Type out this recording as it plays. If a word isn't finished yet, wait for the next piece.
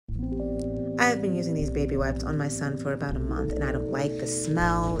I've been using these baby wipes on my son for about a month, and I don't like the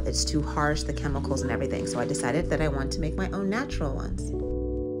smell. It's too harsh, the chemicals and everything. So I decided that I want to make my own natural ones.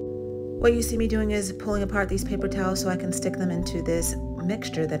 What you see me doing is pulling apart these paper towels so I can stick them into this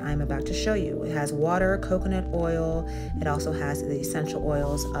mixture that I'm about to show you. It has water, coconut oil. It also has the essential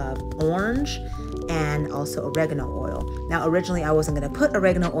oils of orange and also oregano oil. Now, originally I wasn't going to put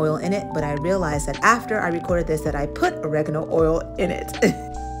oregano oil in it, but I realized that after I recorded this that I put oregano oil in it.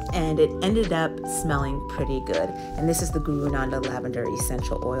 And it ended up smelling pretty good. And this is the Guru Nanda lavender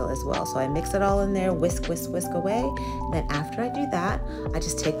essential oil as well. So I mix it all in there, whisk, whisk, whisk away. And then after I do that, I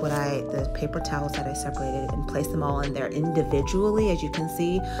just take the paper towels that I separated and place them all in there individually. As you can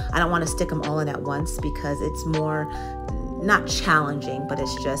see, I don't want to stick them all in at once because it's more, not challenging, but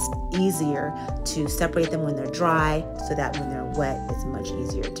it's just easier to separate them when they're dry so that when they're wet, it's much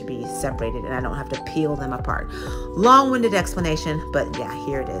easier to be separated and I don't have to peel them apart. Long-winded explanation, but yeah,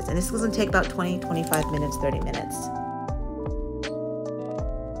 here it is. And this is going to take about 20, 25 minutes, 30 minutes.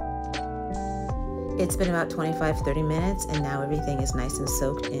 It's been about 25, 30 minutes, and now everything is nice and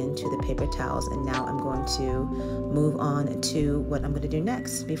soaked into the paper towels. And now I'm going to move on to what I'm going to do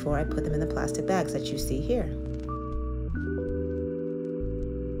next before I put them in the plastic bags that you see here.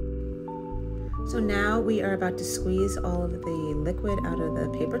 So now we are about to squeeze all of the liquid out of the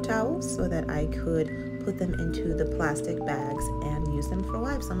paper towels so that I could put them into the plastic bags and use them for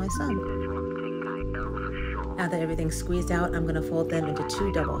wipes on my son. Now that everything's squeezed out, I'm going to fold them into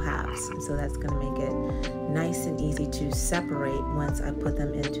 2 double halves. And so that's going to make it nice and easy to separate once I put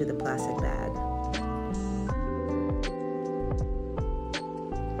them into the plastic bag.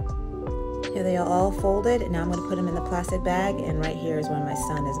 Here they are all folded, and now I'm going to put them in the plastic bag, and right here is where my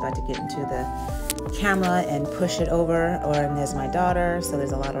son is about to get into the camera and push it over, and there's my daughter, so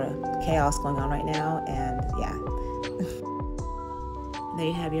there's a lot of chaos going on right now, and yeah. There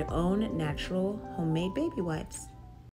you have your own natural homemade baby wipes.